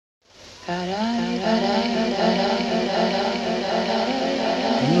You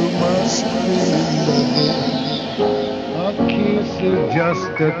must remember a kiss is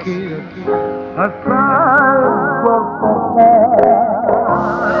just a kiss, a sigh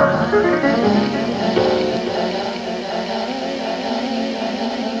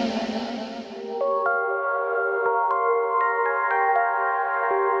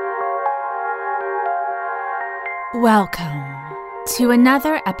Welcome to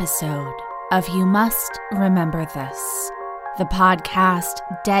another episode of You Must Remember This, the podcast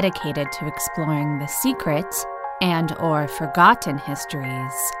dedicated to exploring the secret and/or forgotten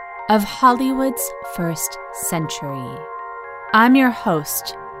histories of Hollywood's first century. I'm your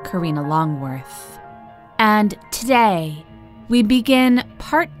host, Karina Longworth, and today we begin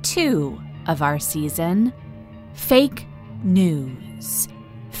part 2 of our season, Fake News,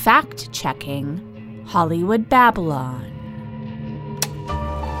 Fact-Checking Hollywood Babylon.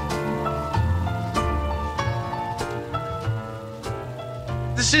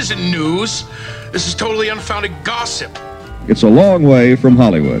 This isn't news. This is totally unfounded gossip. It's a long way from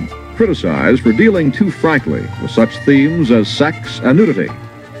Hollywood, criticized for dealing too frankly with such themes as sex and nudity.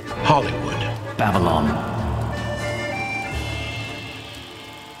 Hollywood Babylon.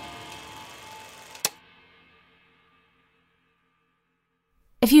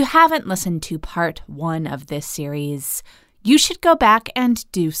 If you haven't listened to part 1 of this series, you should go back and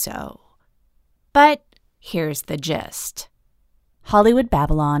do so. But here's the gist. Hollywood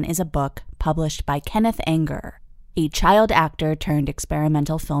Babylon is a book published by Kenneth Anger, a child actor turned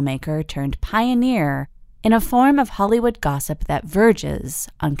experimental filmmaker turned pioneer in a form of Hollywood gossip that verges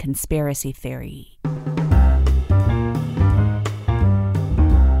on conspiracy theory.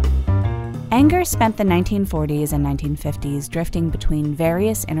 Anger spent the 1940s and 1950s drifting between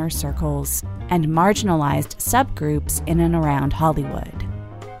various inner circles and marginalized subgroups in and around Hollywood.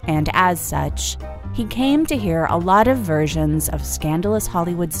 And as such, he came to hear a lot of versions of scandalous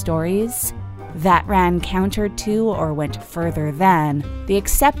Hollywood stories that ran counter to or went further than the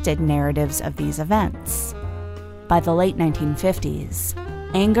accepted narratives of these events. By the late 1950s,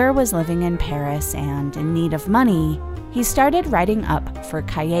 Anger was living in Paris and, in need of money, he started writing up for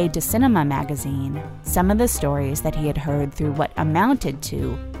Cahiers du Cinéma magazine some of the stories that he had heard through what amounted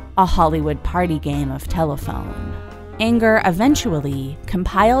to a Hollywood party game of telephone. Anger eventually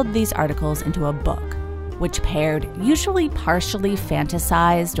compiled these articles into a book, which paired usually partially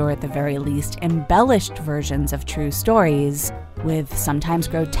fantasized or at the very least embellished versions of true stories with sometimes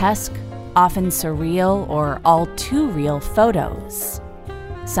grotesque, often surreal, or all too real photos.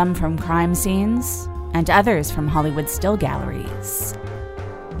 Some from crime scenes, and others from Hollywood still galleries.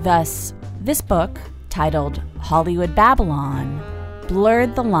 Thus, this book, titled Hollywood Babylon,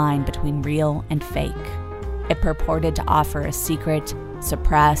 blurred the line between real and fake. It purported to offer a secret,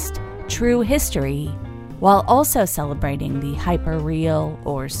 suppressed, true history, while also celebrating the hyper-real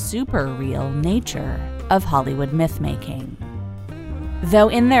or super-real nature of Hollywood myth-making. Though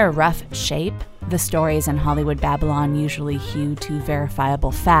in their rough shape, the stories in Hollywood Babylon usually hew to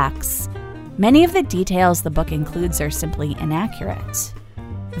verifiable facts, many of the details the book includes are simply inaccurate.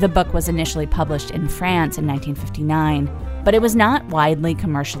 The book was initially published in France in 1959, but it was not widely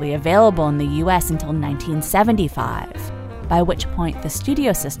commercially available in the US until 1975, by which point the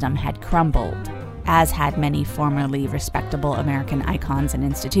studio system had crumbled, as had many formerly respectable American icons and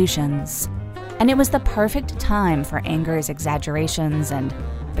institutions. And it was the perfect time for Anger's exaggerations and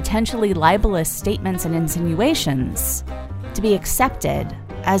potentially libelous statements and insinuations to be accepted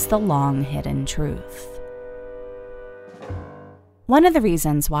as the long-hidden truth. One of the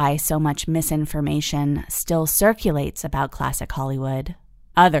reasons why so much misinformation still circulates about classic Hollywood,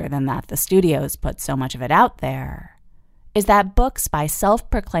 other than that the studios put so much of it out there, is that books by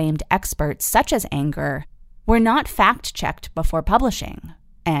self-proclaimed experts such as Anger were not fact-checked before publishing,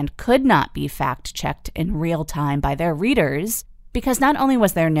 and could not be fact-checked in real time by their readers because not only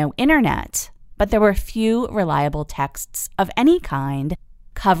was there no internet, but there were few reliable texts of any kind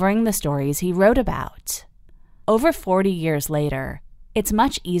covering the stories he wrote about. Over 40 years later, it's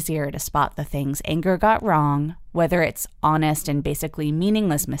much easier to spot the things Anger got wrong, whether it's honest and basically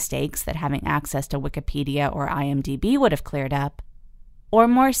meaningless mistakes that having access to Wikipedia or IMDb would have cleared up, or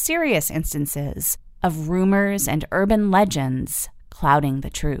more serious instances of rumors and urban legends clouding the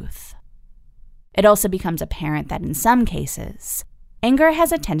truth. It also becomes apparent that in some cases, Anger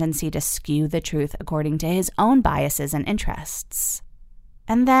has a tendency to skew the truth according to his own biases and interests.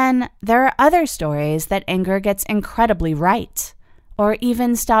 And then there are other stories that Anger gets incredibly right, or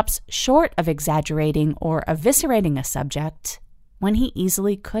even stops short of exaggerating or eviscerating a subject when he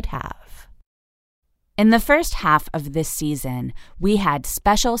easily could have. In the first half of this season, we had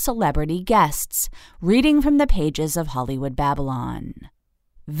special celebrity guests reading from the pages of Hollywood Babylon.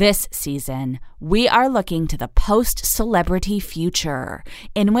 This season, we are looking to the post-celebrity future,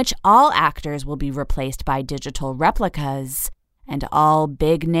 in which all actors will be replaced by digital replicas, and all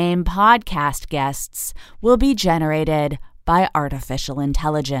big-name podcast guests will be generated by artificial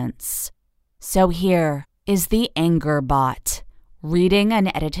intelligence. So here is the Anger Bot, reading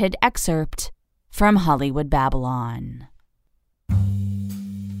an edited excerpt from Hollywood Babylon.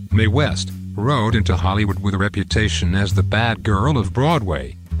 Mae West rode into Hollywood with a reputation as the bad girl of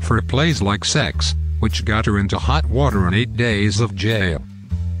Broadway for plays like Sex, which got her into hot water and 8 days of jail.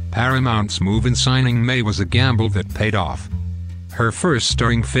 Paramount's move in signing Mae was a gamble that paid off. Her first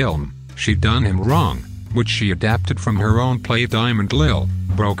starring film, She Done Him Wrong, which she adapted from her own play Diamond Lil,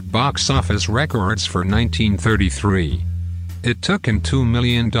 broke box office records for 1933. It took in $2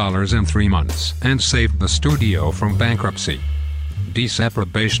 million in 3 months and saved the studio from bankruptcy.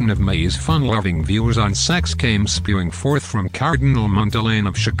 Disapprobation of Mae's fun-loving views on sex came spewing forth from Cardinal Mondlane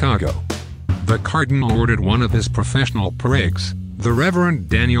of Chicago. The Cardinal ordered one of his professional prigs, the Reverend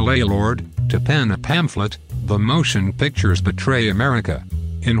Daniel A. Lord, to pen a pamphlet, The Motion Pictures Betray America,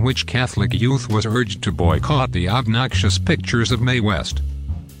 in which Catholic youth was urged to boycott the obnoxious pictures of Mae West.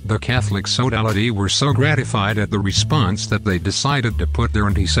 The Catholic sodality were so gratified at the response that they decided to put their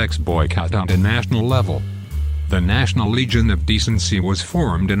anti-sex boycott on a national level. The National Legion of Decency was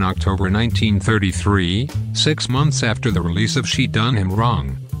formed in October 1933, 6 months after the release of She Done Him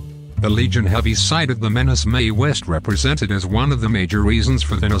Wrong. The Legion heavy-sided the menace Mae West represented as one of the major reasons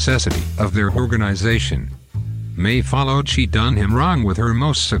for the necessity of their organization. Mae followed She Done Him Wrong with her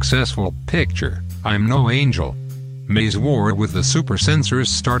most successful picture, I'm No Angel. Mae's war with the super censors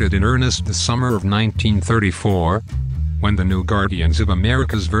started in earnest the summer of 1934, when the new Guardians of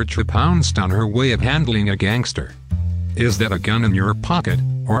America's Virtue pounced on her way of handling a gangster. Is that a gun in your pocket,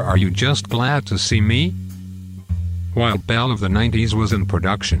 or are you just glad to see me? While Belle of the 90s was in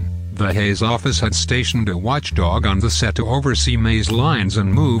production, the Hays office had stationed a watchdog on the set to oversee Mae's lines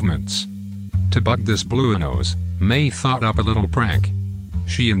and movements. To bug this blue nose, Mae thought up a little prank.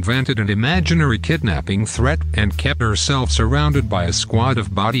 She invented an imaginary kidnapping threat and kept herself surrounded by a squad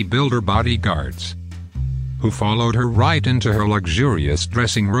of bodybuilder bodyguards, who followed her right into her luxurious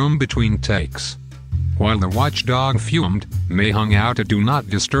dressing room between takes. While the watchdog fumed, Mae hung out a Do Not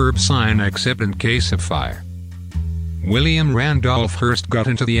Disturb sign except in case of fire. William Randolph Hearst got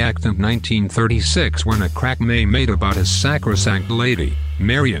into the act in 1936 when a crack Mae made about his sacrosanct lady,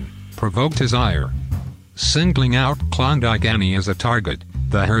 Marion, provoked his ire. Singling out Klondike Annie as a target,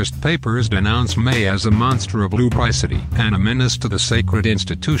 the Hearst papers denounced Mae as a monster of lubricity and a menace to the sacred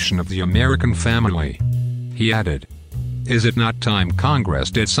institution of the American family. He added, "Is it not time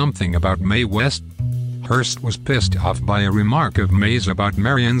Congress did something about Mae West?" Hearst was pissed off by a remark of Mae's about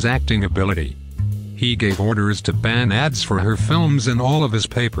Marion's acting ability. He gave orders to ban ads for her films in all of his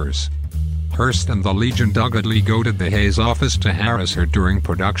papers. Hearst and the Legion doggedly goaded the Hays office to harass her during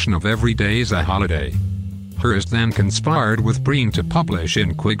production of Every Day's a Holiday. Hearst then conspired with Breen to publish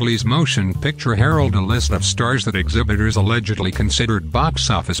in Quigley's Motion Picture Herald a list of stars that exhibitors allegedly considered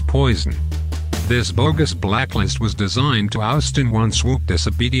box office poison. This bogus blacklist was designed to oust in one swoop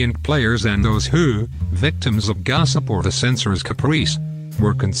disobedient players and those who, victims of gossip or the censor's caprice,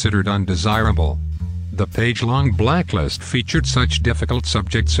 were considered undesirable. The page-long blacklist featured such difficult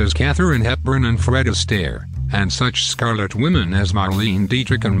subjects as Katharine Hepburn and Fred Astaire, and such scarlet women as Marlene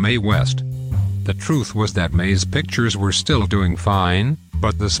Dietrich and Mae West. The truth was that Mae's pictures were still doing fine,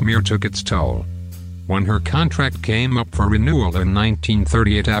 but the smear took its toll. When her contract came up for renewal in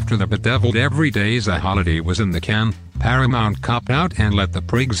 1938 after the bedeviled Every Day's a Holiday was in the can, Paramount copped out and let the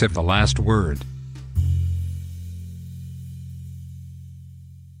prigs have the last word.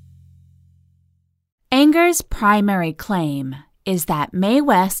 Anger's primary claim is that Mae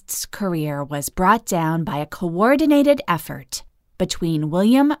West's career was brought down by a coordinated effort between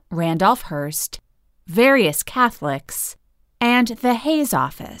William Randolph Hearst, various Catholics, and the Hays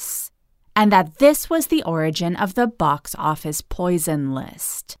office, and that this was the origin of the box office poison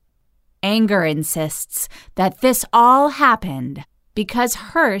list. Anger insists that this all happened because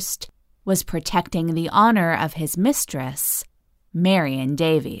Hearst was protecting the honor of his mistress, Marion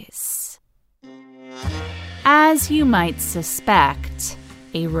Davies. As you might suspect,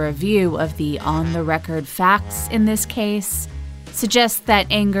 a review of the on-the-record facts in this case suggests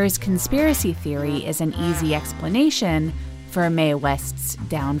that Anger's conspiracy theory is an easy explanation for Mae West's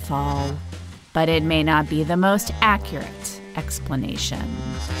downfall, but it may not be the most accurate explanation.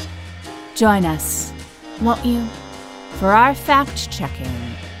 Join us, won't you, for our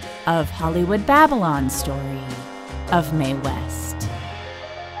fact-checking of Hollywood Babylon's story of Mae West.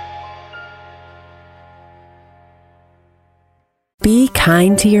 Be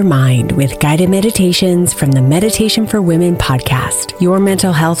kind to your mind with guided meditations from the Meditation for Women podcast. Your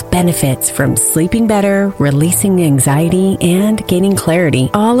mental health benefits from sleeping better, releasing anxiety, and gaining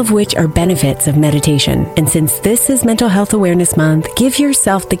clarity, all of which are benefits of meditation. And since this is Mental Health Awareness Month, give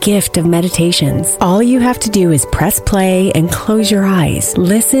yourself the gift of meditations. All you have to do is press play and close your eyes.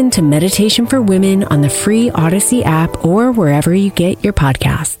 Listen to Meditation for Women on the free Odyssey app or wherever you get your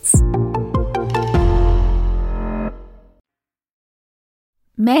podcasts.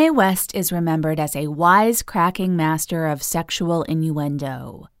 Mae West is remembered as a wisecracking master of sexual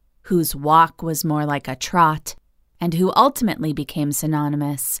innuendo, whose walk was more like a trot, and who ultimately became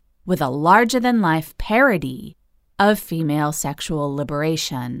synonymous with a larger-than-life parody of female sexual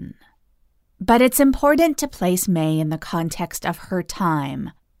liberation. But it's important to place Mae in the context of her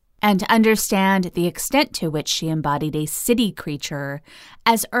time and understand the extent to which she embodied a city creature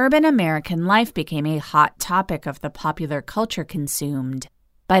as urban American life became a hot topic of the popular culture consumed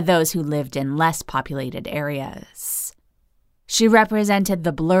by those who lived in less populated areas. She represented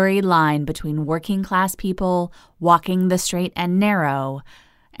the blurry line between working-class people walking the straight and narrow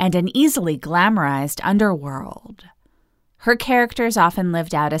and an easily glamorized underworld. Her characters often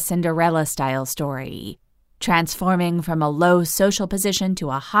lived out a Cinderella-style story, transforming from a low social position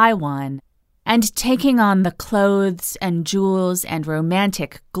to a high one and taking on the clothes and jewels and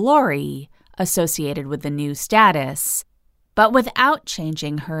romantic glory associated with the new status, but without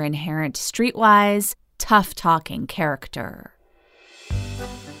changing her inherent streetwise, tough-talking character.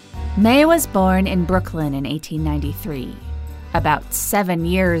 Mae was born in Brooklyn in 1893, about 7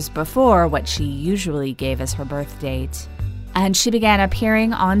 years before what she usually gave as her birth date, and she began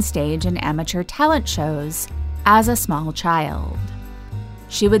appearing on stage in amateur talent shows as a small child.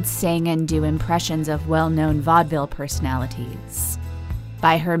 She would sing and do impressions of well-known vaudeville personalities.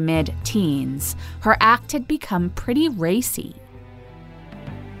 By her mid-teens, her act had become pretty racy.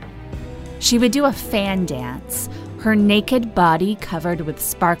 She would do a fan dance, her naked body covered with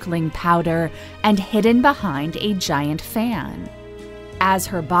sparkling powder and hidden behind a giant fan. As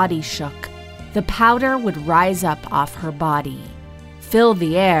her body shook, the powder would rise up off her body, fill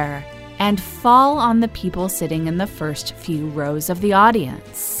the air, and fall on the people sitting in the first few rows of the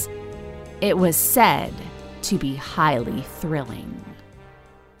audience. It was said to be highly thrilling.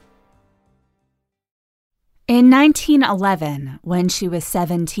 In 1911, when she was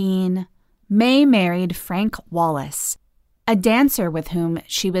 17, Mae married Frank Wallace, a dancer with whom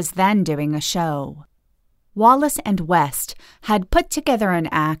she was then doing a show. Wallace and West had put together an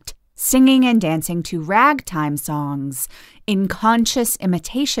act singing and dancing to ragtime songs in conscious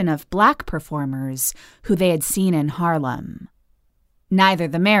imitation of black performers who they had seen in Harlem. Neither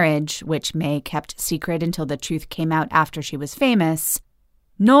the marriage, which Mae kept secret until the truth came out after she was famous,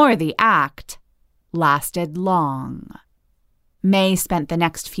 nor the act lasted long. Mae spent the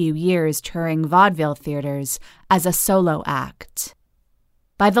next few years touring vaudeville theaters as a solo act.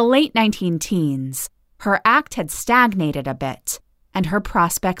 By the late 19-teens, her act had stagnated a bit, and her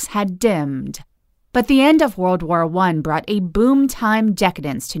prospects had dimmed. But the end of World War I brought a boom-time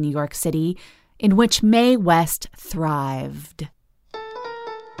decadence to New York City, in which Mae West thrived.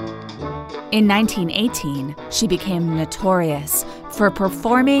 In 1918, she became notorious for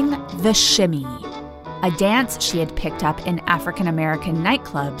performing the shimmy, a dance she had picked up in African-American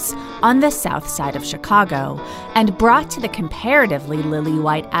nightclubs on the south side of Chicago and brought to the comparatively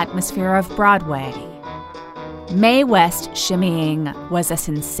lily-white atmosphere of Broadway. Mae West shimmying was a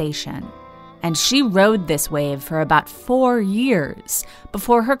sensation, and she rode this wave for about 4 years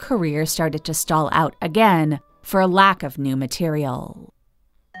before her career started to stall out again for a lack of new material.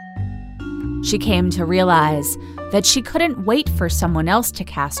 She came to realize that she couldn't wait for someone else to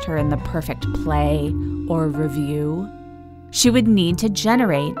cast her in the perfect play or revue. She would need to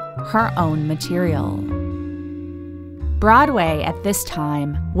generate her own material. Broadway at this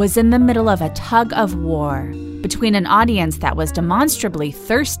time was in the middle of a tug-of-war between an audience that was demonstrably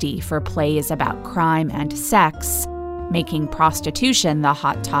thirsty for plays about crime and sex, making prostitution the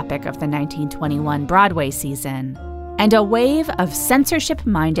hot topic of the 1921 Broadway season, and a wave of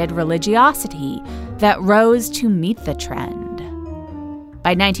censorship-minded religiosity that rose to meet the trend.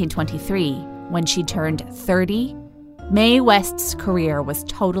 By 1923, when she turned 30, Mae West's career was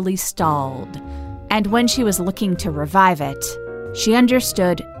totally stalled, and when she was looking to revive it, she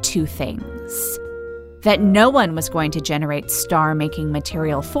understood two things: that no one was going to generate star-making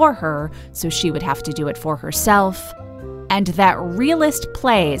material for her, so she would have to do it for herself, and that realist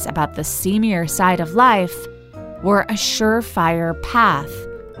plays about the seamier side of life were a surefire path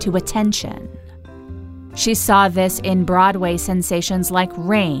to attention. She saw this in Broadway sensations like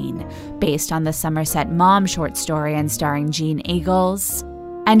Rain, based on the Somerset Maugham short story and starring Gene Eagles,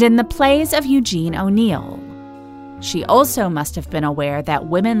 and in the plays of Eugene O'Neill. She also must have been aware that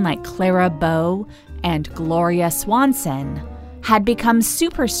women like Clara Bow and Gloria Swanson had become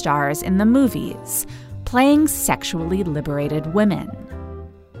superstars in the movies, playing sexually liberated women.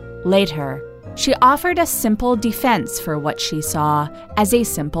 Later, she offered a simple defense for what she saw as a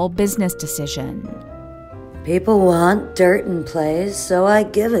simple business decision. People want dirt in plays, so I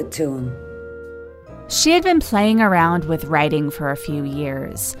give it to them. She had been playing around with writing for a few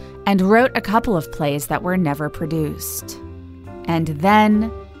years and wrote a couple of plays that were never produced. And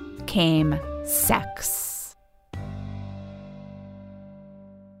then came sex.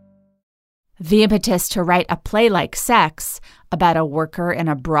 The impetus to write a play like Sex, about a worker in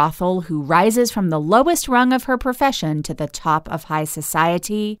a brothel who rises from the lowest rung of her profession to the top of high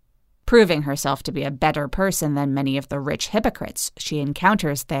society, proving herself to be a better person than many of the rich hypocrites she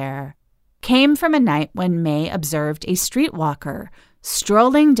encounters there, came from a night when May observed a streetwalker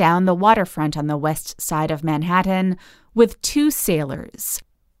strolling down the waterfront on the west side of Manhattan with two sailors,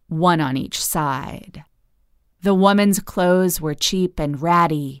 one on each side. The woman's clothes were cheap and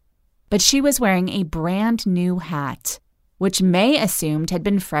ratty, but she was wearing a brand new hat, which May assumed had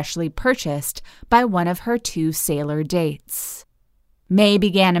been freshly purchased by one of her two sailor dates. May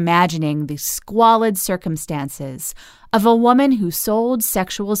began imagining the squalid circumstances of a woman who sold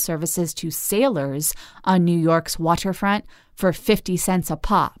sexual services to sailors on New York's waterfront for 50 cents a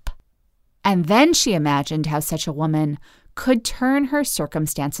pop. And then she imagined how such a woman could turn her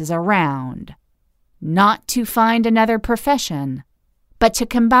circumstances around, not to find another profession, but to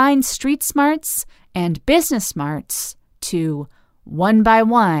combine street smarts and business smarts to, one by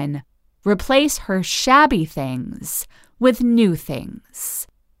one, replace her shabby things with new things,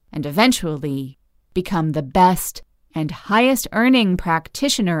 and eventually become the best and highest earning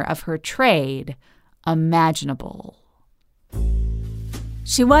practitioner of her trade imaginable.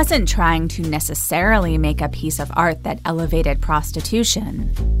 She wasn't trying to necessarily make a piece of art that elevated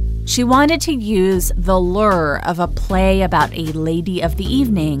prostitution. She wanted to use the lure of a play about a lady of the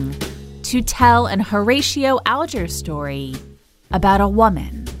evening to tell an Horatio Alger story about a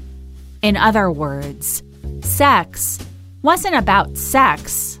woman. In other words, Sex wasn't about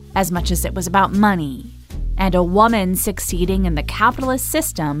sex as much as it was about money, and a woman succeeding in the capitalist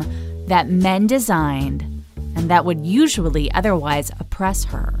system that men designed and that would usually otherwise oppress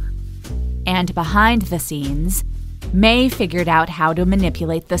her. And behind the scenes, May figured out how to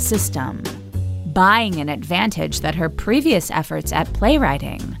manipulate the system, buying an advantage that her previous efforts at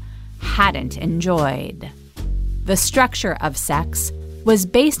playwriting hadn't enjoyed. The structure of Sex was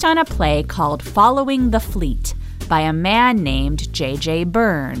based on a play called Following the Fleet by a man named J.J.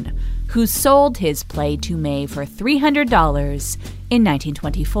 Byrne, who sold his play to May for $300 in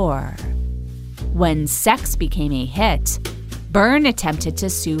 1924. When Sex became a hit, Byrne attempted to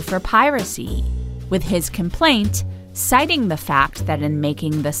sue for piracy, with his complaint citing the fact that in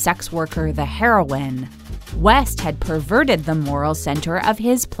making the sex worker the heroine, West had perverted the moral center of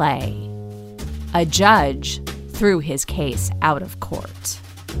his play. A judge threw his case out of court.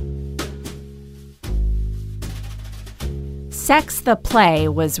 Sex the play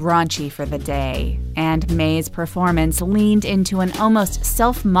was raunchy for the day, and May's performance leaned into an almost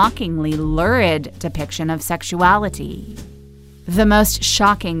self-mockingly lurid depiction of sexuality. The most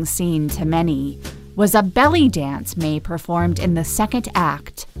shocking scene to many was a belly dance May performed in the second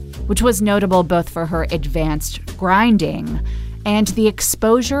act, which was notable both for her advanced grinding and the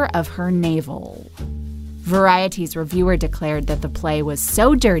exposure of her navel. Variety's reviewer declared that the play was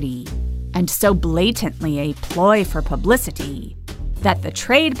so dirty and so blatantly a ploy for publicity that the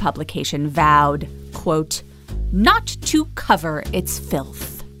trade publication vowed, quote, not to cover its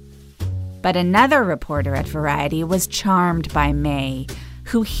filth. But another reporter at Variety was charmed by May,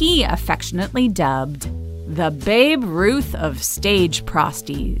 who he affectionately dubbed the Babe Ruth of stage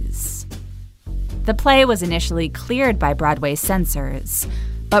prosties. The play was initially cleared by Broadway censors,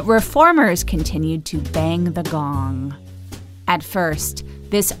 but reformers continued to bang the gong. At first,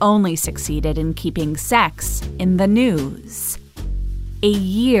 this only succeeded in keeping Sex in the news. A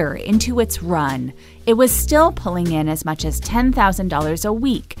year into its run, it was still pulling in as much as $10,000 a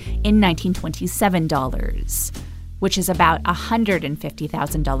week in 1927 dollars, which is about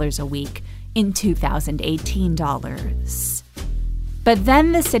 $150,000 a week in 2018 dollars. But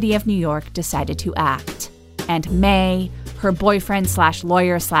then the city of New York decided to act, and May, her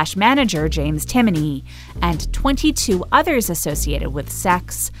boyfriend/lawyer/manager James Timoney, and 22 others associated with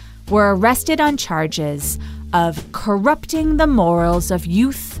Sex were arrested on charges of corrupting the morals of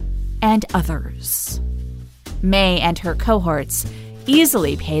youth and others. May and her cohorts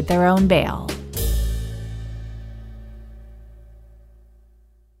easily paid their own bail.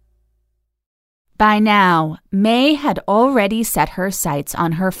 By now, May had already set her sights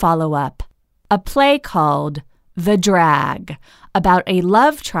on her follow-up, a play called The Drag, about a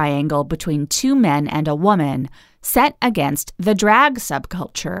love triangle between two men and a woman set against the drag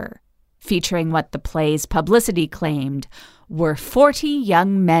subculture, featuring what the play's publicity claimed were 40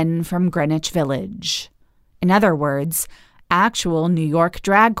 young men from Greenwich Village. In other words, actual New York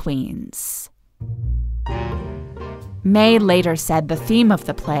drag queens. May later said the theme of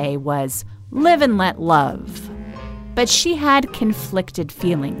the play was live and let love, but she had conflicted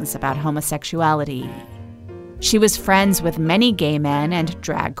feelings about homosexuality. She was friends with many gay men and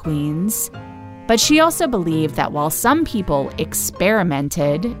drag queens, but she also believed that while some people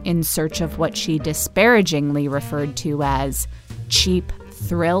experimented in search of what she disparagingly referred to as cheap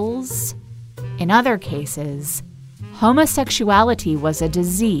thrills, in other cases, homosexuality was a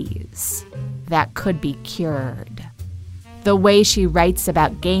disease that could be cured. The way she writes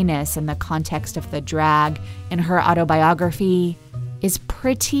about gayness in the context of the drag in her autobiography is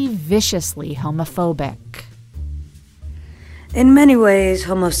pretty viciously homophobic. In many ways,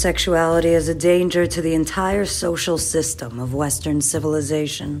 homosexuality is a danger to the entire social system of Western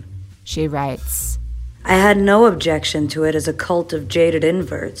civilization, she writes. I had no objection to it as a cult of jaded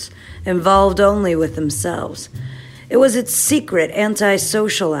inverts, involved only with themselves. It was its secret,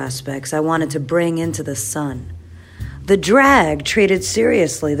 antisocial aspects I wanted to bring into the sun. The drag treated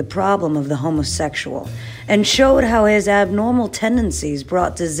seriously the problem of the homosexual and showed how his abnormal tendencies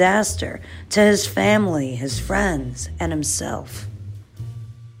brought disaster to his family, his friends, and himself.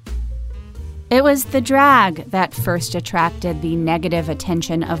 It was the drag that first attracted the negative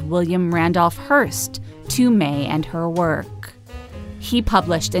attention of William Randolph Hearst to May and her work. He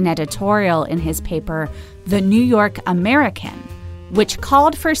published an editorial in his paper, The New York American, which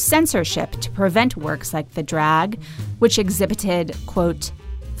called for censorship to prevent works like The Drag, which exhibited, quote,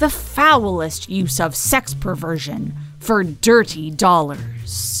 the foulest use of sex perversion for dirty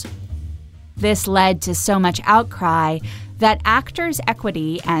dollars. This led to so much outcry that Actors'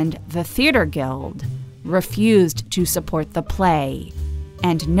 Equity and the Theater Guild refused to support the play,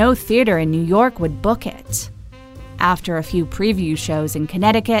 and no theater in New York would book it. After a few preview shows in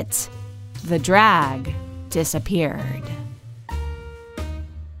Connecticut, The Drag disappeared.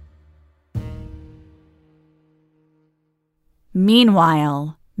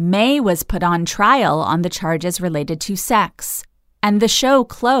 Meanwhile, May was put on trial on the charges related to sex, and the show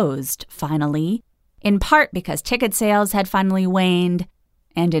closed, finally, in part because ticket sales had finally waned,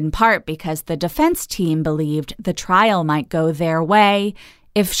 and in part because the defense team believed the trial might go their way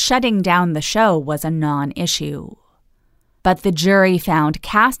if shutting down the show was a non-issue. But the jury found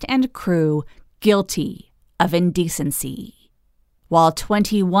cast and crew guilty of indecency. While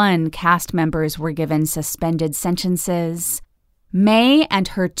 21 cast members were given suspended sentences, May and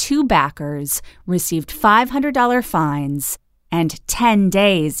her two backers received $500 fines and 10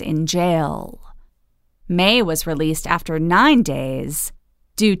 days in jail. May was released after 9 days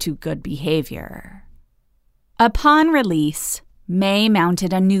due to good behavior. Upon release, May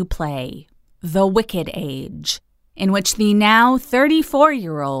mounted a new play, The Wicked Age, in which the now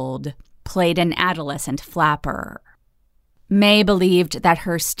 34-year-old played an adolescent flapper. May believed that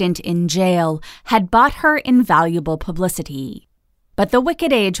her stint in jail had bought her invaluable publicity, but The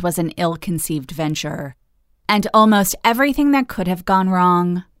Wicked Age was an ill-conceived venture, and almost everything that could have gone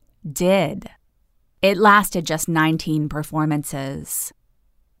wrong did. It lasted just 19 performances.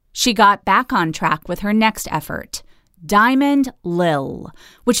 She got back on track with her next effort, Diamond Lil,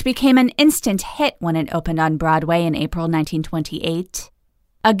 which became an instant hit when it opened on Broadway in April 1928.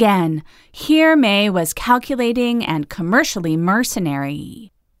 Again, here May was calculating and commercially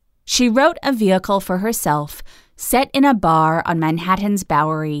mercenary. She wrote a vehicle for herself set in a bar on Manhattan's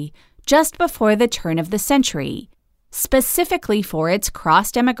Bowery just before the turn of the century, specifically for its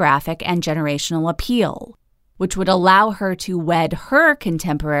cross-demographic and generational appeal, which would allow her to wed her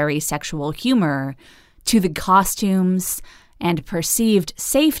contemporary sexual humor to the costumes and perceived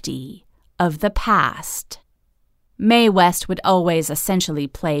safety of the past. Mae West would always essentially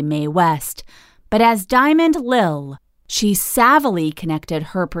play Mae West, but as Diamond Lil, she savvily connected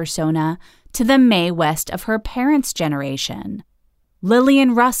her persona to the Mae West of her parents' generation,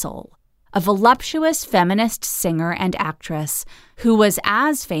 Lillian Russell, a voluptuous feminist singer and actress who was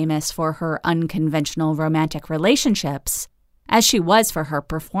as famous for her unconventional romantic relationships as she was for her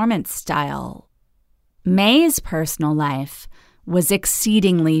performance style. May's personal life was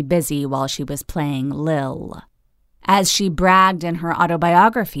exceedingly busy while she was playing Lil. As she bragged in her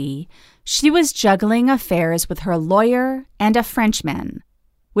autobiography, she was juggling affairs with her lawyer and a Frenchman,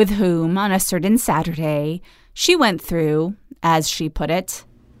 with whom, on a certain Saturday, she went through, as she put it,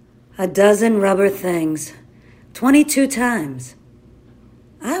 12 rubber things, 22 times.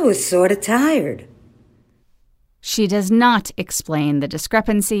 I was sort of tired. She does not explain the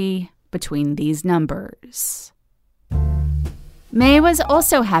discrepancy between these numbers. May was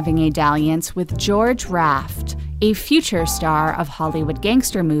also having a dalliance with George Raft, a future star of Hollywood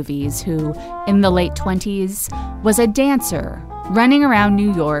gangster movies who, in the late 20s, was a dancer running around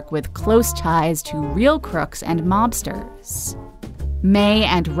New York with close ties to real crooks and mobsters. May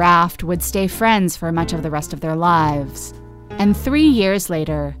and Raft would stay friends for much of the rest of their lives, and 3 years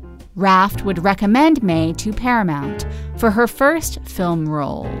later, Raft would recommend May to Paramount for her first film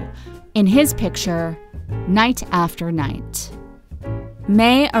role in his picture, Night After Night.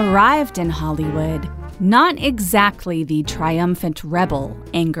 May arrived in Hollywood not exactly the triumphant rebel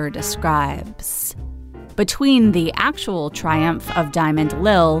Anger describes. Between the actual triumph of Diamond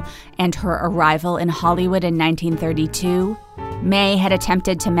Lil and her arrival in Hollywood in 1932, May had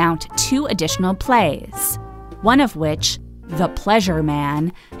attempted to mount 2 additional plays, one of which, The Pleasure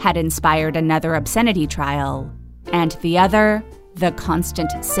Man, had inspired another obscenity trial, and the other, The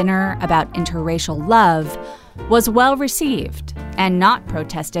Constant Sinner about interracial love, was well received and not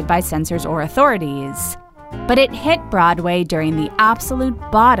protested by censors or authorities. But it hit Broadway during the absolute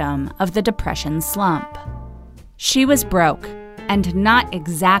bottom of the Depression slump. She was broke and not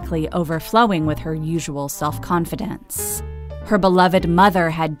exactly overflowing with her usual self-confidence. Her beloved mother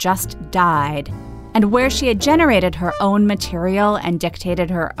had just died, and where she had generated her own material and dictated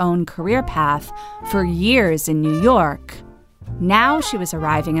her own career path for years in New York, now she was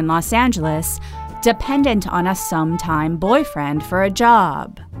arriving in Los Angeles dependent on a sometime boyfriend for a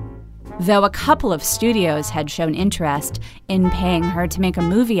job. Though a couple of studios had shown interest in paying her to make a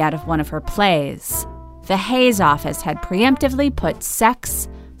movie out of one of her plays, the Hays office had preemptively put Sex,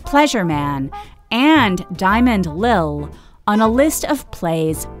 Pleasure Man, and Diamond Lil on a list of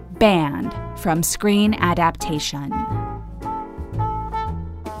plays banned from screen adaptation.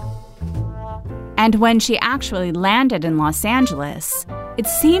 And when she actually landed in Los Angeles, it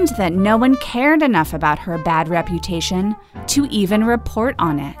seemed that no one cared enough about her bad reputation to even report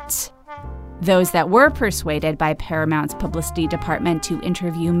on it. Those that were persuaded by Paramount's publicity department to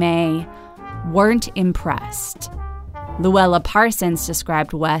interview May weren't impressed. Luella Parsons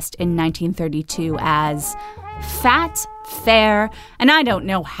described West in 1932 as fat, fair, and I don't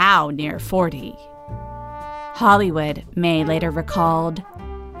know how near 40. Hollywood, May later recalled,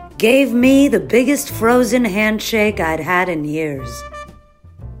 gave me the biggest frozen handshake I'd had in years.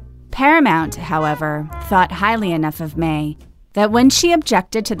 Paramount, however, thought highly enough of May that when she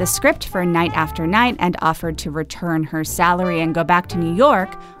objected to the script for Night After Night and offered to return her salary and go back to New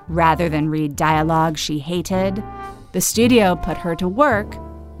York rather than read dialogue she hated, the studio put her to work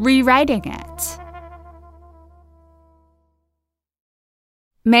rewriting it.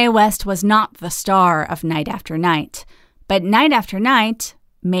 Mae West was not the star of Night After Night, but Night After Night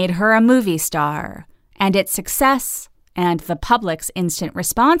made her a movie star, and its success and the public's instant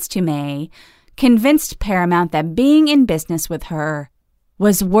response to May convinced Paramount that being in business with her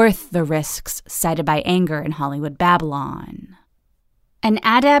was worth the risks cited by Anger in Hollywood Babylon. An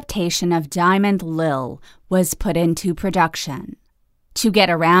adaptation of Diamond Lil was put into production. To get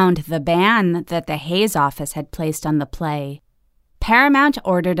around the ban that the Hays office had placed on the play, Paramount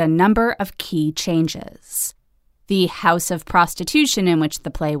ordered a number of key changes. The house of prostitution in which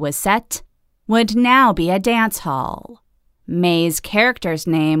the play was set would now be a dance hall. May's character's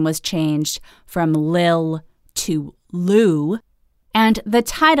name was changed from Lil to Lou, and the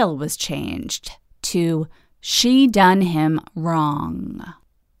title was changed to She Done Him Wrong.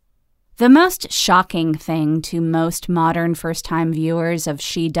 The most shocking thing to most modern first-time viewers of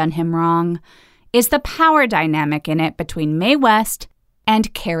She Done Him Wrong is the power dynamic in it between Mae West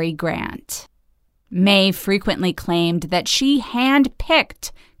and Cary Grant. May frequently claimed that she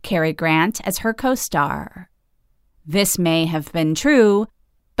hand-picked Cary Grant as her co-star. This may have been true,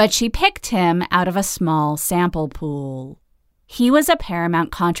 but she picked him out of a small sample pool. He was a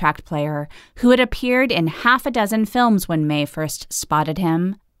Paramount contract player who had appeared in half a dozen films when May first spotted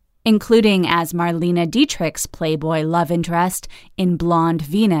him, including as Marlene Dietrich's Playboy love interest in Blonde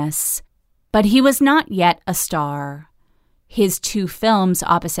Venus, but he was not yet a star. His 2 films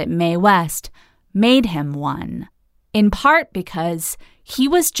opposite Mae West made him one, in part because he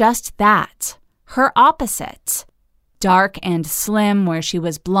was just that, her opposite. Dark and slim where she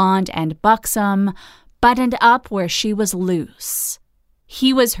was blonde and buxom, buttoned up where she was loose.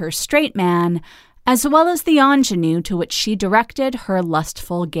 He was her straight man, as well as the ingenue to which she directed her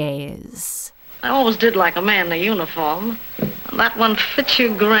lustful gaze. I always did like a man in a uniform, and that one fits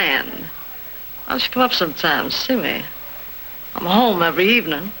you grand. Why don't you come up sometime and see me? I'm home every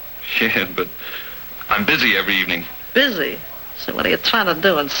evening. Yeah, but I'm busy every evening. Busy? So what are you trying to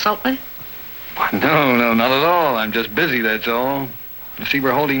do, insult me? Why, no, not at all. I'm just busy, that's all. You see,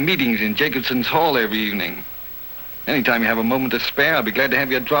 we're holding meetings in Jacobson's Hall every evening. Anytime you have a moment to spare, I'll be glad to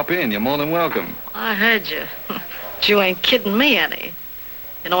have you drop in. You're more than welcome. I heard you. But you ain't kidding me any.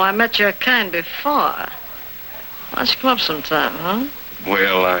 You know, I met your kind before. Why don't you come up sometime, huh?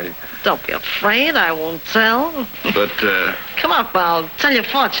 Well, Don't be afraid, I won't tell. But, Come up, I'll tell your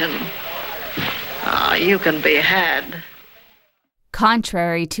fortune. Oh, you can be had.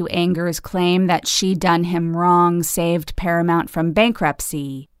 Contrary to Anger's claim that She Done Him Wrong saved Paramount from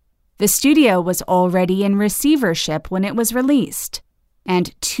bankruptcy, the studio was already in receivership when it was released,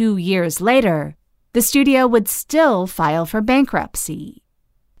 and 2 years later, the studio would still file for bankruptcy.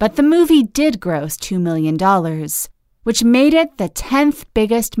 But the movie did gross $2 million, which made it the 10th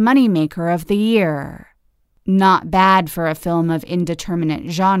biggest moneymaker of the year. Not bad for a film of indeterminate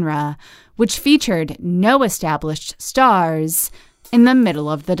genre, which featured no established stars in the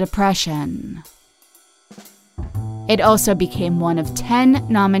middle of the Depression. It also became one of 10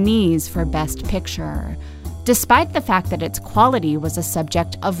 nominees for Best Picture, despite the fact that its quality was a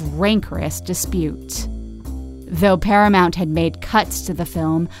subject of rancorous dispute. Though Paramount had made cuts to the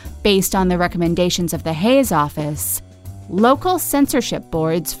film based on the recommendations of the Hays office, local censorship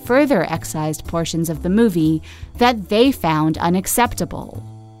boards further excised portions of the movie that they found unacceptable.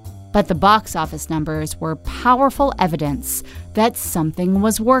 But the box office numbers were powerful evidence that something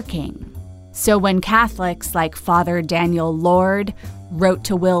was working. So when Catholics like Father Daniel Lord wrote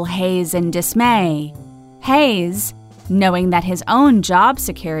to Will Hays in dismay, Hays, knowing that his own job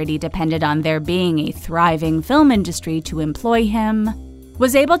security depended on there being a thriving film industry to employ him,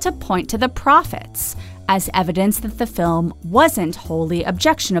 was able to point to the profits as evidence that the film wasn't wholly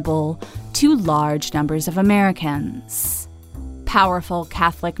objectionable to large numbers of Americans. Powerful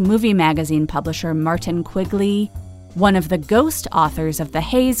Catholic movie magazine publisher Martin Quigley, one of the ghost authors of the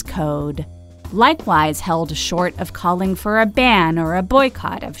Hays Code, likewise held short of calling for a ban or a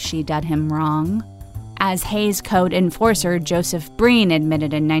boycott of She Done Him Wrong. As Hays Code enforcer Joseph Breen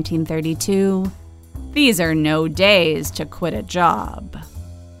admitted in 1932, these are no days to quit a job.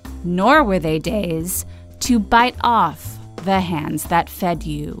 Nor were they days to bite off the hands that fed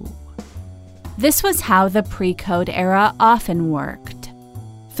you. This was how the pre-code era often worked.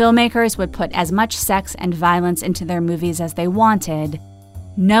 Filmmakers would put as much sex and violence into their movies as they wanted,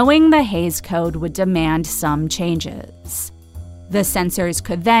 knowing the Hays Code would demand some changes. The censors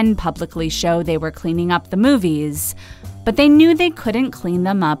could then publicly show they were cleaning up the movies, but they knew they couldn't clean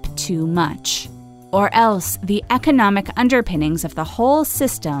them up too much, or else the economic underpinnings of the whole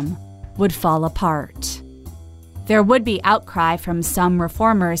system would fall apart. There would be outcry from some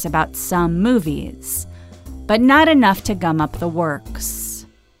reformers about some movies, but not enough to gum up the works.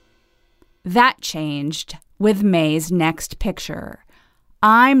 That changed with May's next picture,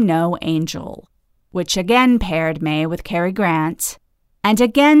 I'm No Angel, which again paired May with Cary Grant, and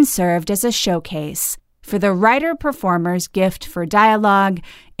again served as a showcase for the writer-performer's gift for dialogue,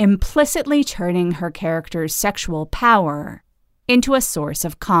 implicitly turning her character's sexual power into a source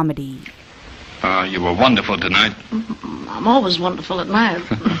of comedy. You were wonderful tonight. I'm always wonderful at night.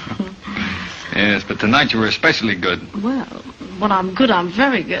 Yes, but tonight you were especially good. Well, when I'm good, I'm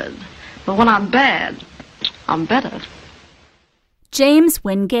very good. But when I'm bad, I'm better. James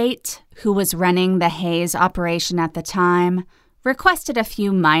Wingate, who was running the Hays operation at the time, requested a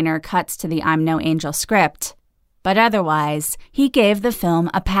few minor cuts to the I'm No Angel script, but otherwise, he gave the film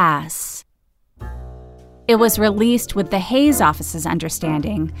a pass. It was released with the Hays office's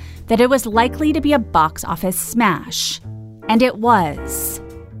understanding that it was likely to be a box office smash, and it was.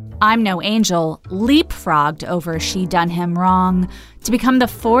 I'm No Angel leapfrogged over She Done Him Wrong to become the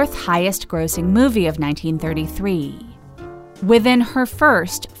fourth highest-grossing movie of 1933. Within her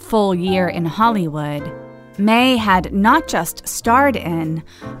first full year in Hollywood, May had not just starred in,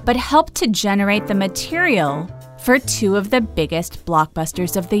 but helped to generate the material for two of the biggest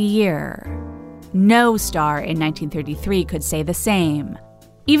blockbusters of the year. No star in 1933 could say the same,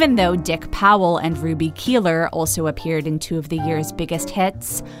 even though Dick Powell and Ruby Keeler also appeared in two of the year's biggest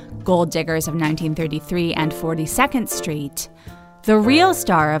hits, Gold Diggers of 1933 and 42nd Street. The real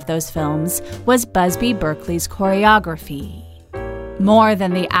star of those films was Busby Berkeley's choreography. More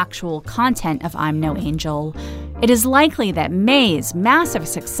than the actual content of I'm No Angel, it is likely that May's massive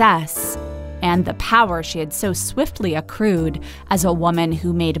success and the power she had so swiftly accrued as a woman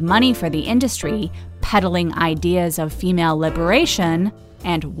who made money for the industry, peddling ideas of female liberation,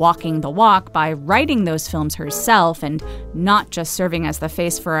 and walking the walk by writing those films herself and not just serving as the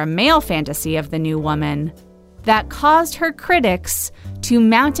face for a male fantasy of the new woman, that caused her critics to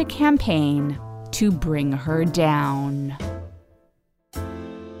mount a campaign to bring her down.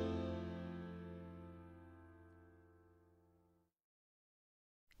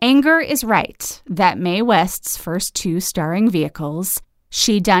 Anger is right that Mae West's first two starring vehicles,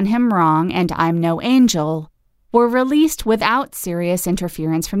 She Done Him Wrong and I'm No Angel, were released without serious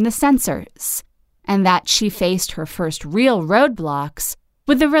interference from the censors, and that she faced her first real roadblocks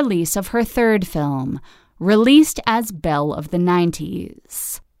with the release of her third film, released as Belle of the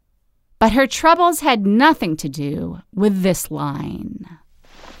 90s. But her troubles had nothing to do with this line.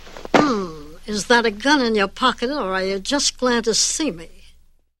 Is that a gun in your pocket, or are you just glad to see me?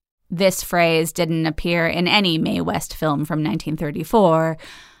 This phrase didn't appear in any Mae West film from 1934,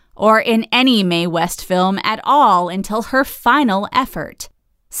 or in any Mae West film at all until her final effort,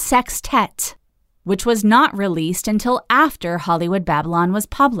 Sextet, which was not released until after Hollywood Babylon was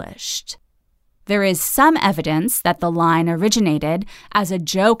published. There is some evidence that the line originated as a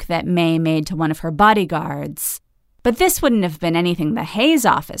joke that Mae made to one of her bodyguards, but this wouldn't have been anything the Hays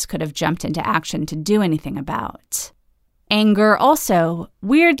office could have jumped into action to do anything about. Anger also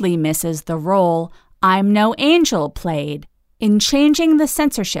weirdly misses the role I'm No Angel played in changing the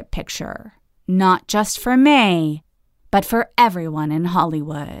censorship picture, not just for Mae, but for everyone in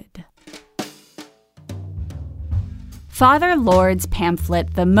Hollywood. Father Lord's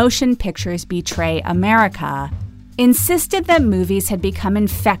pamphlet, The Motion Pictures Betray America, insisted that movies had become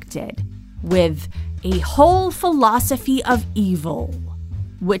infected with a whole philosophy of evil,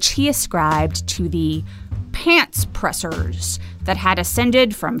 which he ascribed to the pants pressers that had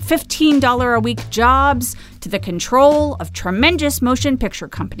ascended from $15 a week jobs to the control of tremendous motion picture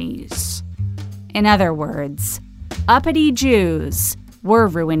companies. In other words, uppity Jews were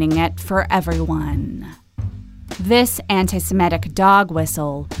ruining it for everyone. This anti-Semitic dog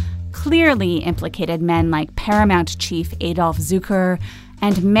whistle clearly implicated men like Paramount chief Adolph Zukor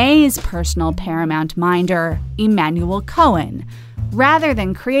and Mae's personal Paramount minder, Emmanuel Cohen, rather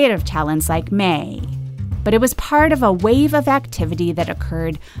than creative talents like Mae. But it was part of a wave of activity that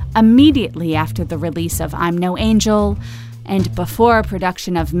occurred immediately after the release of I'm No Angel and before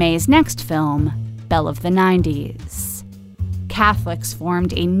production of Mae's next film, Belle of the 90s. Catholics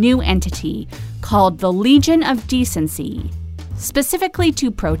formed a new entity called the Legion of Decency, specifically to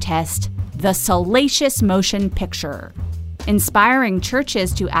protest the salacious motion picture, inspiring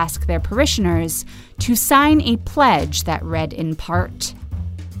churches to ask their parishioners to sign a pledge that read in part,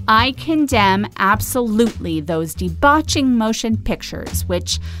 I condemn absolutely those debauching motion pictures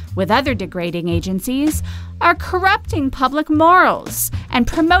which, with other degrading agencies, are corrupting public morals and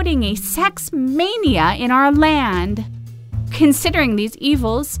promoting a sex mania in our land. Considering these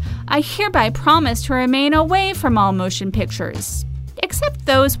evils, I hereby promise to remain away from all motion pictures, except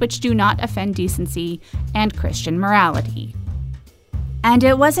those which do not offend decency and Christian morality. And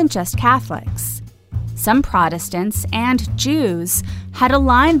it wasn't just Catholics. Some Protestants and Jews had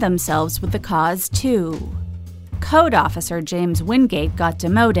aligned themselves with the cause too. Code Officer James Wingate got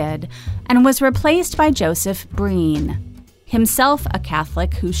demoted and was replaced by Joseph Breen, himself a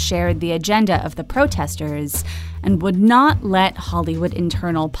Catholic who shared the agenda of the protesters and would not let Hollywood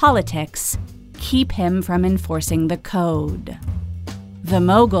internal politics keep him from enforcing the code. The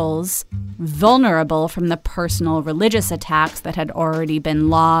moguls, vulnerable from the personal religious attacks that had already been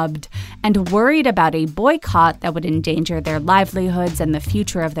lobbed, and worried about a boycott that would endanger their livelihoods and the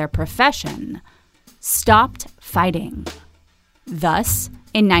future of their profession, stopped fighting. Thus,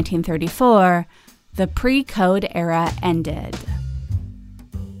 in 1934, the pre-code era ended.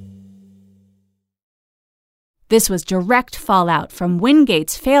 This was direct fallout from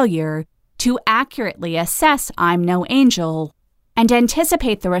Wingate's failure to accurately assess I'm No Angel and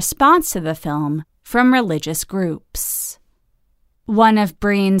anticipate the response to the film from religious groups. One of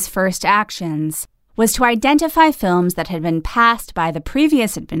Breen's first actions was to identify films that had been passed by the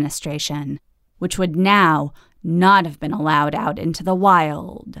previous administration, which would now not have been allowed out into the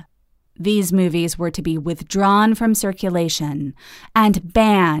wild. These movies were to be withdrawn from circulation and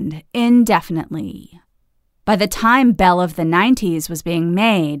banned indefinitely. By the time Belle of the 90s was being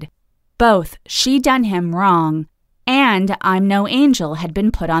made, both She Done Him Wrong and I'm No Angel had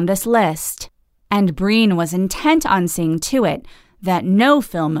been put on this list, and Breen was intent on seeing to it that no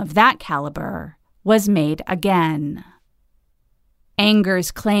film of that caliber was made again.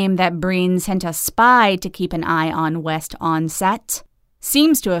 Anger's claim that Breen sent a spy to keep an eye on West on set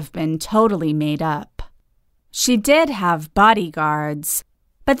seems to have been totally made up. She did have bodyguards,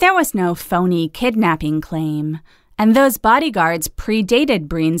 but there was no phony kidnapping claim, and those bodyguards predated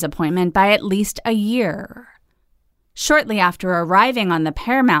Breen's appointment by at least a year. Shortly after arriving on the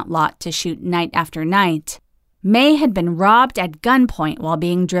Paramount lot to shoot Night After Night, May had been robbed at gunpoint while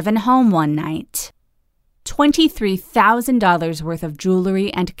being driven home one night. $23,000 worth of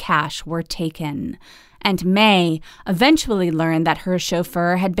jewelry and cash were taken, and May eventually learned that her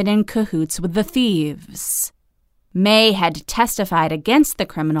chauffeur had been in cahoots with the thieves. May had testified against the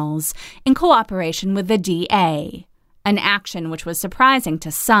criminals in cooperation with the DA, an action which was surprising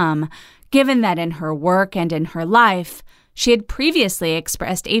to some, given that in her work and in her life, she had previously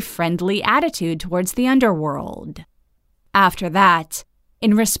expressed a friendly attitude towards the underworld. After that,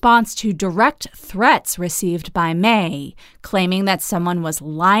 in response to direct threats received by May, claiming that someone was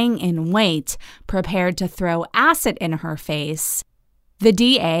lying in wait, prepared to throw acid in her face, the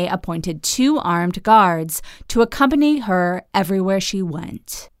DA appointed 2 armed guards to accompany her everywhere she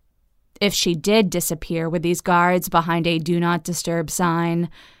went. If she did disappear with these guards behind a Do Not Disturb sign,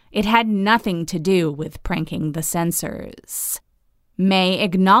 it had nothing to do with pranking the censors. May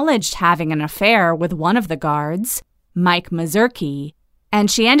acknowledged having an affair with one of the guards, Mike Mazurki,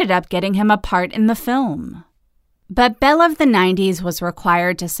 and she ended up getting him a part in the film. But Belle of the 90s was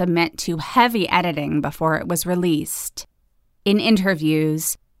required to submit to heavy editing before it was released. In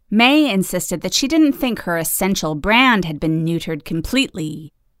interviews, May insisted that she didn't think her essential brand had been neutered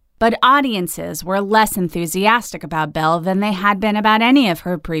completely, but audiences were less enthusiastic about Belle than they had been about any of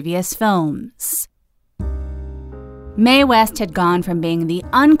her previous films. Mae West had gone from being the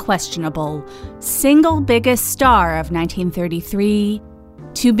unquestionable, single biggest star of 1933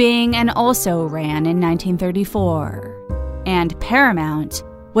 to being an also-ran in 1934, and Paramount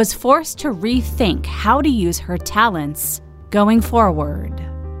was forced to rethink how to use her talents going forward.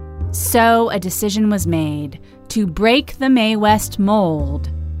 So a decision was made to break the Mae West mold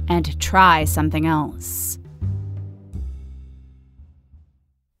and try something else.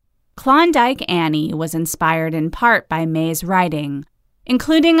 Klondike Annie was inspired in part by May's writing,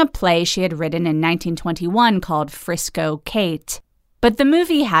 including a play she had written in 1921 called Frisco Kate, but the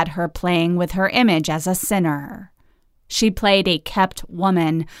movie had her playing with her image as a sinner. She played a kept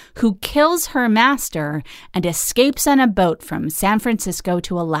woman who kills her master and escapes on a boat from San Francisco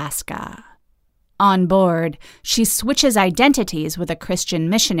to Alaska. On board, she switches identities with a Christian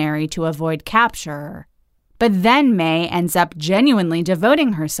missionary to avoid capture, but then May ends up genuinely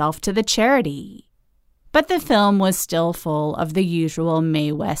devoting herself to the charity. But the film was still full of the usual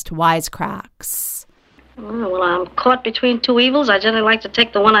Mae West wisecracks. Well, I'm caught between 2 evils. I generally like to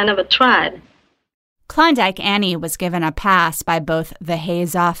take the one I never tried. Klondike Annie was given a pass by both the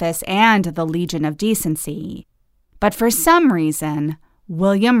Hays Office and the Legion of Decency. But for some reason,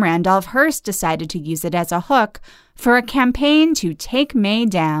 William Randolph Hearst decided to use it as a hook for a campaign to take May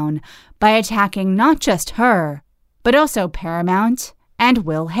down by attacking not just her, but also Paramount and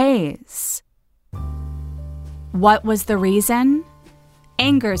Will Hays. What was the reason?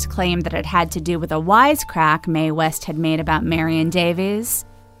 Angers claimed that it had to do with a wisecrack Mae West had made about Marion Davies.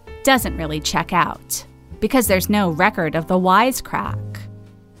 Doesn't really check out, because there's no record of the wisecrack.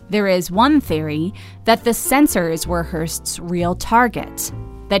 There is one theory that the censors were Hearst's real target,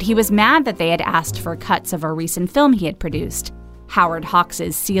 that he was mad that they had asked for cuts of a recent film he had produced, Howard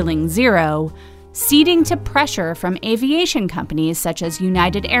Hawks' Ceiling Zero, ceding to pressure from aviation companies such as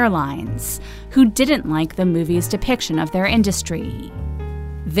United Airlines, who didn't like the movie's depiction of their industry.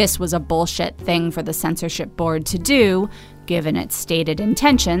 This was a bullshit thing for the censorship board to do, given its stated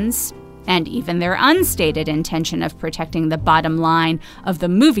intentions, and even their unstated intention of protecting the bottom line of the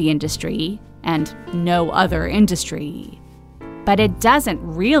movie industry and no other industry. But it doesn't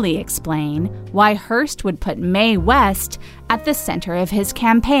really explain why Hearst would put Mae West at the center of his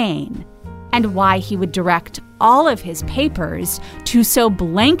campaign, and why he would direct all of his papers to so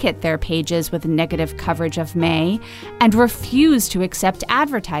blanket their pages with negative coverage of May and refuse to accept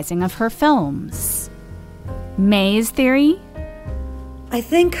advertising of her films. May's theory? I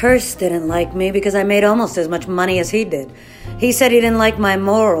think Hearst didn't like me because I made almost as much money as he did. He said he didn't like my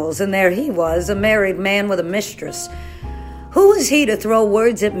morals, and there he was, a married man with a mistress. Who was he to throw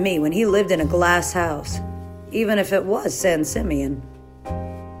words at me when he lived in a glass house, even if it was San Simeon?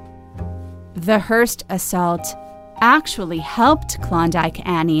 The Hearst assault actually helped Klondike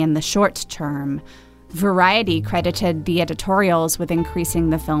Annie in the short term. Variety credited the editorials with increasing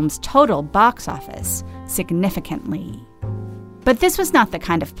the film's total box office significantly. But this was not the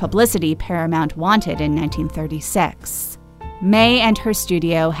kind of publicity Paramount wanted in 1936. May and her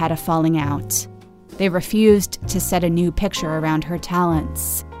studio had a falling out. They refused to set a new picture around her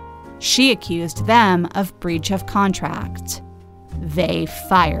talents. She accused them of breach of contract. They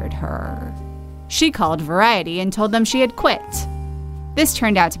fired her. She called Variety and told them she had quit. This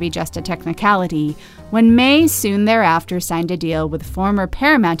turned out to be just a technicality, when May soon thereafter signed a deal with former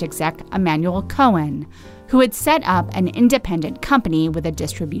Paramount exec Emmanuel Cohen, who had set up an independent company with a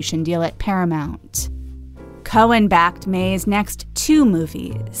distribution deal at Paramount. Cohen backed May's next 2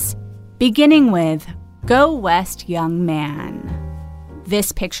 movies, beginning with Go West, Young Man.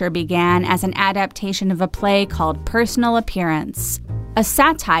 This picture began as an adaptation of a play called Personal Appearance, a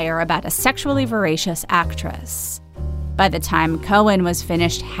satire about a sexually voracious actress. By the time Cohen was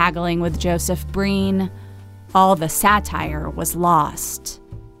finished haggling with Joseph Breen, all the satire was lost.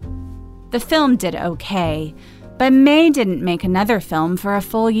 The film did okay, but May didn't make another film for a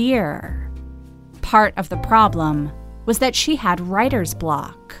full year. Part of the problem was that she had writer's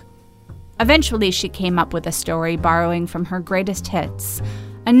block. Eventually, she came up with a story borrowing from her greatest hits,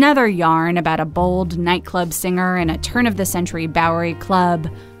 another yarn about a bold nightclub singer in a turn-of-the-century Bowery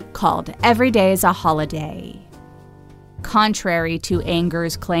club called Every Day's a Holiday. Contrary to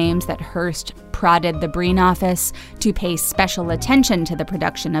Anger's claims that Hearst prodded the Breen office to pay special attention to the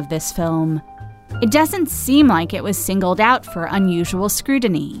production of this film, it doesn't seem like it was singled out for unusual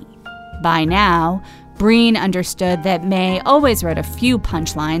scrutiny. By now, Breen understood that May always wrote a few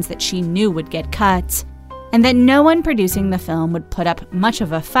punchlines that she knew would get cut, and that no one producing the film would put up much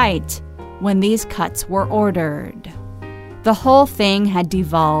of a fight when these cuts were ordered. The whole thing had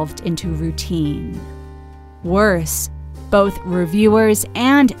devolved into routine. Worse, both reviewers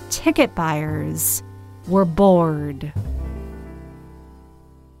and ticket buyers were bored.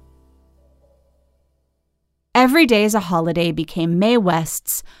 Every Day's a Holiday became Mae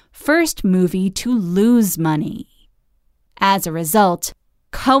West's first movie to lose money. As a result,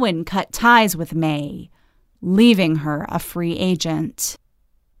 Cohen cut ties with May, leaving her a free agent.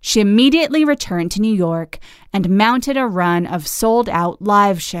 She immediately returned to New York and mounted a run of sold-out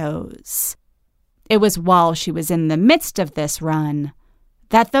live shows. It was while she was in the midst of this run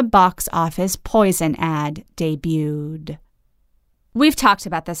that the box office Poison ad debuted. We've talked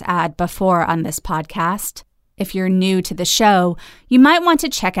about this ad before on this podcast. If you're new to the show, you might want to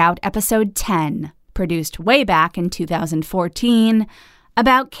check out episode 10, produced way back in 2014,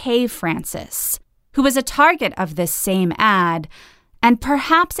 about Kay Francis, who was a target of this same ad, and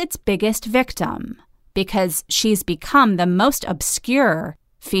perhaps its biggest victim, because she's become the most obscure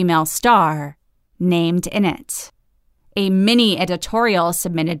female star named in it. A mini editorial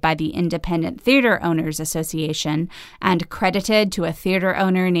submitted by the Independent Theater Owners Association and credited to a theater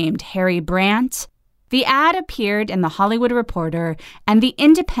owner named Harry Brandt, the ad appeared in The Hollywood Reporter and the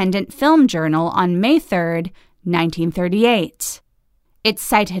Independent Film Journal on May 3, 1938. It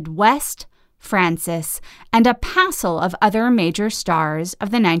cited West, Francis, and a passel of other major stars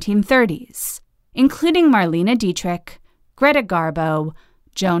of the 1930s, including Marlene Dietrich, Greta Garbo,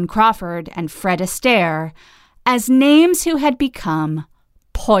 Joan Crawford, and Fred Astaire, as names who had become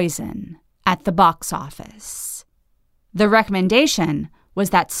poison at the box office. The recommendation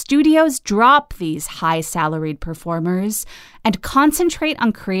was that studios drop these high-salaried performers and concentrate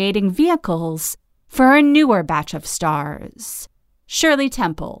on creating vehicles for a newer batch of stars: Shirley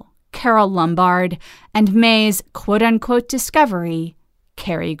Temple, Carol Lombard, and May's quote-unquote discovery,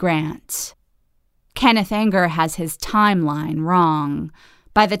 Cary Grant. Kenneth Anger has his timeline wrong.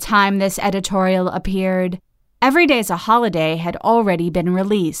 By the time this editorial appeared, Every Day's a Holiday had already been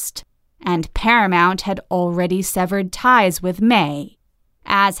released, and Paramount had already severed ties with May,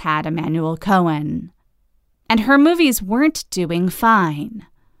 as had Emmanuel Cohen. And her movies weren't doing fine.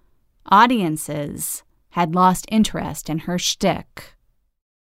 Audiences had lost interest in her shtick.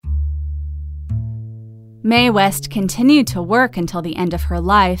 Mae West continued to work until the end of her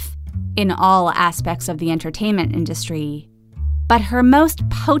life in all aspects of the entertainment industry, but her most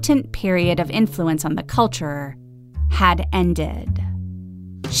potent period of influence on the culture had ended.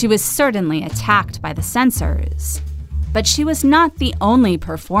 She was certainly attacked by the censors, but she was not the only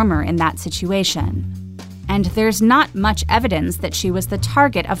performer in that situation, and there's not much evidence that she was the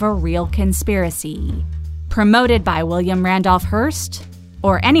target of a real conspiracy, promoted by William Randolph Hearst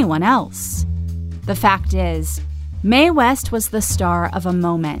or anyone else. The fact is, Mae West was the star of a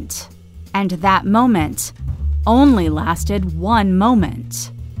moment, and that moment only lasted one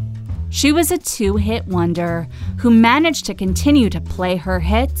moment. She was a two-hit wonder who managed to continue to play her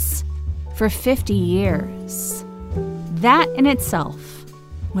hits for 50 years. That in itself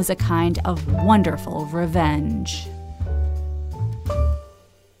was a kind of wonderful revenge.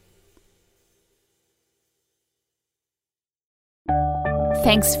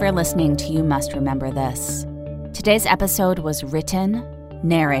 Thanks for listening to You Must Remember This. Today's episode was written,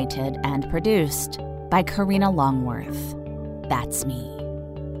 narrated, and produced by Karina Longworth. That's me.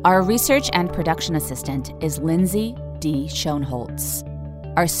 Our research and production assistant is Lindsay D. Schoenholtz.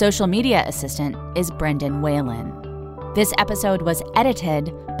 Our social media assistant is Brendan Whalen. This episode was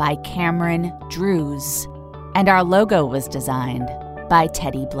edited by Cameron Drews, and our logo was designed by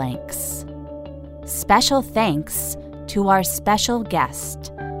Teddy Blanks. Special thanks to our special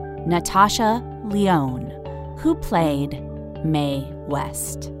guest, Natasha Leone, who played Mae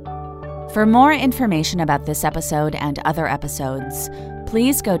West. For more information about this episode and other episodes,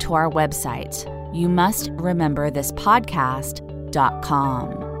 please go to our website,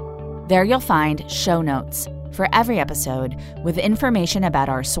 youmustrememberthispodcast.com. There you'll find show notes for every episode with information about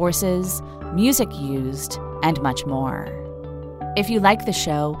our sources, music used, and much more. If you like the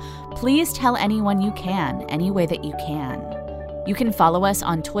show, please tell anyone you can, any way that you can. You can follow us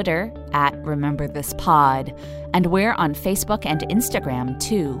on Twitter at RememberThisPod, and we're on Facebook and Instagram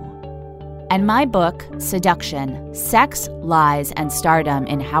too. And my book, Seduction, Sex, Lies, and Stardom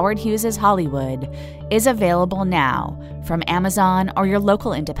in Howard Hughes' Hollywood, is available now from Amazon or your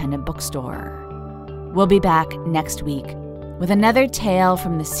local independent bookstore. We'll be back next week with another tale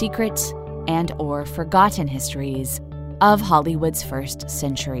from the secret and/or forgotten histories of Hollywood's first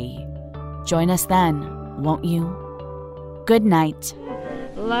century. Join us then, won't you? Good night.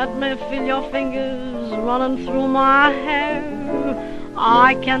 Let me feel your fingers running through my hair.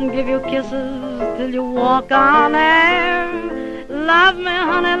 I can give you kisses till you walk on air. Love me,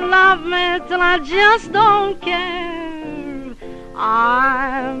 honey, love me till I just don't care.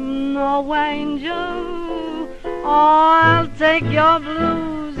 I'm no angel. Oh, I'll take your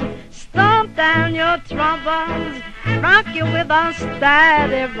blues, stomp down your troubles, rock you with a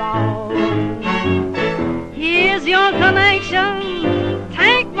steady roll. Here's your connection,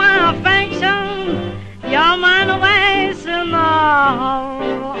 take my affection, you're mine always in the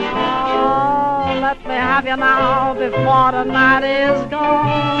hole. Oh, let me have you now before the night is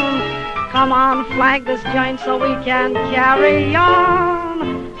gone. Come on, flag this joint so we can carry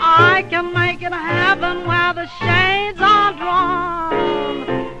on. I can make it happen where the shades are drawn.